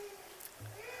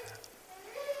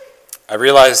I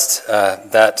realized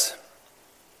that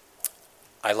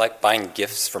I like buying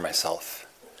gifts for myself.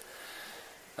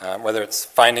 Whether it's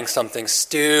finding something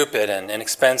stupid and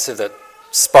inexpensive that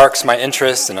sparks my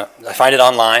interest, and I find it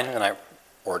online and I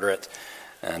order it.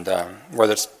 And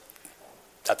whether it's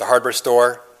at the hardware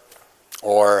store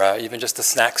or even just the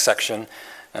snack section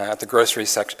at the grocery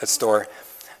store,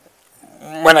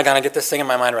 when I kind of get this thing in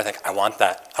my mind where I think, I want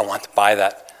that, I want to buy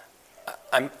that,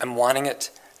 I'm wanting it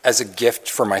as a gift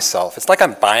for myself. It's like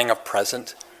I'm buying a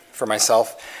present for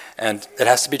myself, and it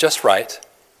has to be just right.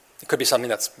 It could be something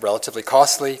that's relatively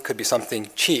costly, it could be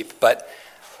something cheap, but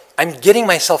I'm getting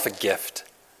myself a gift.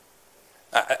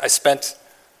 I spent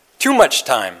too much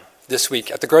time this week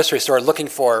at the grocery store looking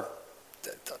for...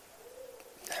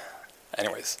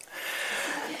 Anyways.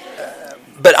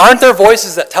 But aren't there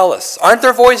voices that tell us? Aren't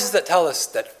there voices that tell us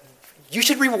that you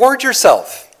should reward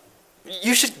yourself?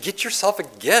 You should get yourself a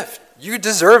gift. You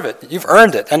deserve it. You've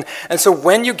earned it. And so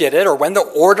when you get it, or when the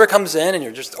order comes in and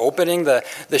you're just opening the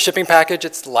shipping package,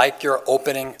 it's like you're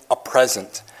opening a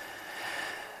present.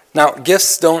 Now,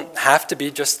 gifts don't have to be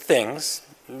just things,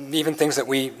 even things that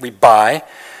we buy.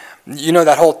 You know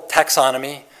that whole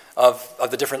taxonomy of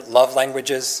the different love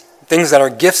languages, things that are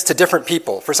gifts to different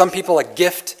people. For some people, a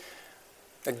gift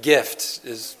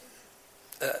is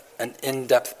an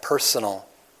in-depth personal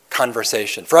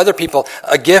conversation. For other people,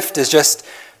 a gift is just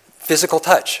physical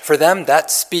touch. For them,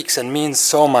 that speaks and means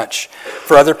so much.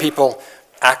 For other people,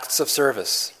 acts of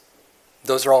service.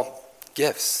 Those are all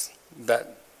gifts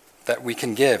that we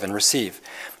can give and receive.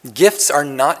 Gifts are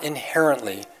not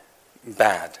inherently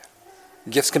bad.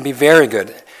 Gifts can be very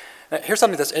good. Now, here's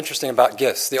something that's interesting about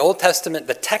gifts. The Old Testament,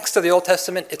 the text of the Old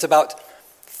Testament, it's about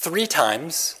 3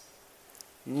 times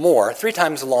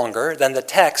longer than the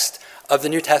text of the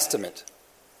New Testament.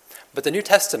 But the New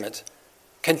Testament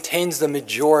contains the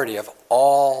majority of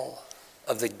all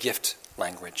of the gift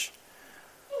language.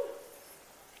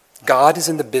 God is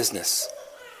in the business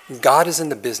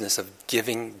of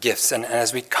giving gifts. And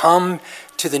as we come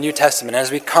to the New Testament,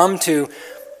 as we come to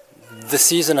the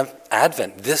season of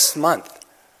Advent this month,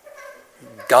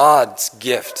 God's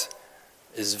gift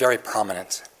is very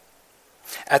prominent.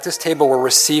 At this table, we're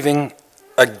receiving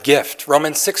a gift.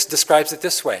 Romans 6 describes it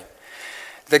this way.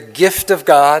 The gift of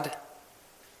God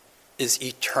is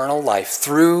eternal life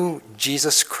through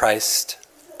Jesus Christ,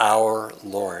 our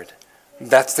Lord.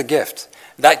 That's the gift.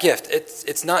 That gift,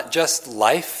 it's not just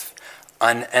life,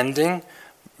 unending,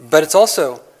 but it's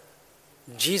also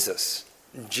Jesus.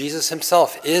 Jesus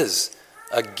himself is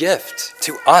a gift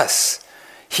to us.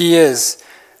 He is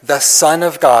the Son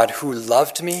of God who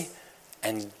loved me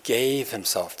and gave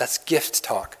himself. That's gift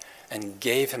talk. And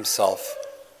gave himself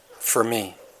for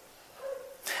me.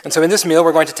 And so in this meal,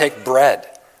 we're going to take bread.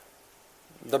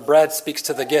 The bread speaks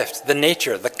to the gift, the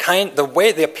nature,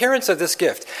 the appearance of this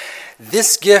gift.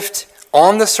 This gift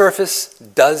on the surface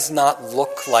does not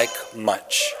look like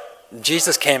much.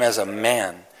 Jesus came as a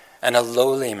man, and a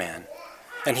lowly man.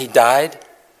 And he died,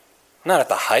 not at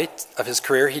the height of his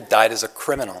career, he died as a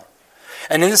criminal.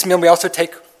 And in this meal, we also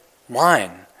take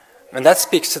wine. And that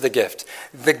speaks to the gift.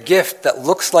 The gift that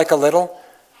looks like a little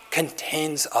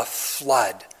contains a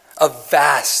flood, a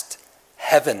vast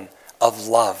heaven of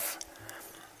love.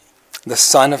 The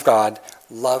Son of God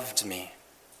loved me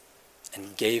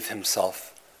and gave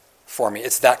himself for me.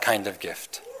 It's that kind of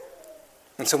gift.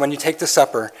 And so when you take the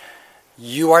supper,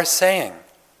 you are saying,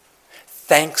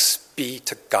 thanks be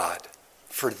to God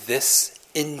for this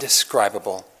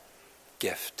indescribable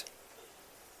gift.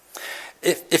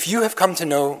 If you have come to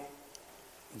know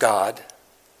God,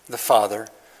 the Father,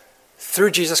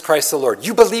 through Jesus Christ the Lord,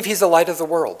 you believe he's the light of the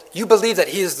world. You believe that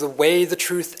he is the way, the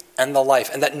truth, and the life,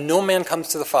 and that no man comes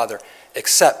to the Father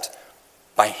except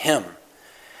by him.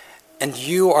 And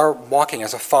you are walking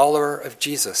as a follower of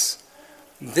Jesus.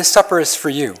 This supper is for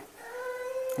you.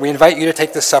 We invite you to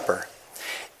take this supper.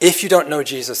 If you don't know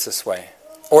Jesus this way,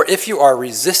 or if you are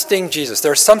resisting Jesus,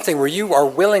 there's something where you are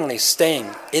willingly staying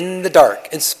in the dark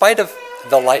in spite of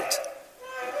the light,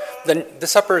 then the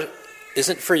supper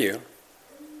isn't for you.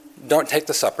 Don't take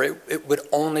the supper. It would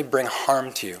only bring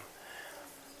harm to you.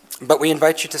 But we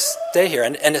invite you to stay here.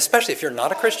 And especially if you're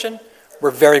not a Christian, we're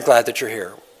very glad that you're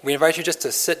here. We invite you just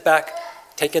to sit back,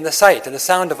 take in the sight and the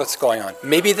sound of what's going on.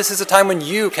 Maybe this is a time when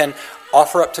you can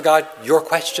offer up to God your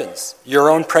questions,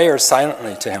 your own prayers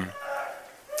silently to him.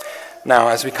 Now,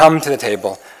 as we come to the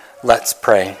table, let's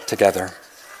pray together.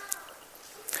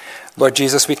 Lord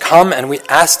Jesus, we come and we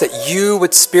ask that you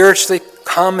would spiritually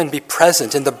come and be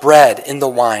present in the bread, in the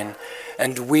wine,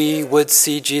 and we would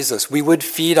see Jesus. We would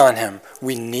feed on him.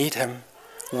 We need him.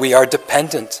 We are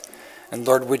dependent. And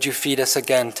Lord, would you feed us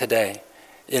again today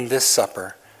in this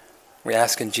supper? We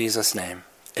ask in Jesus' name.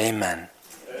 Amen.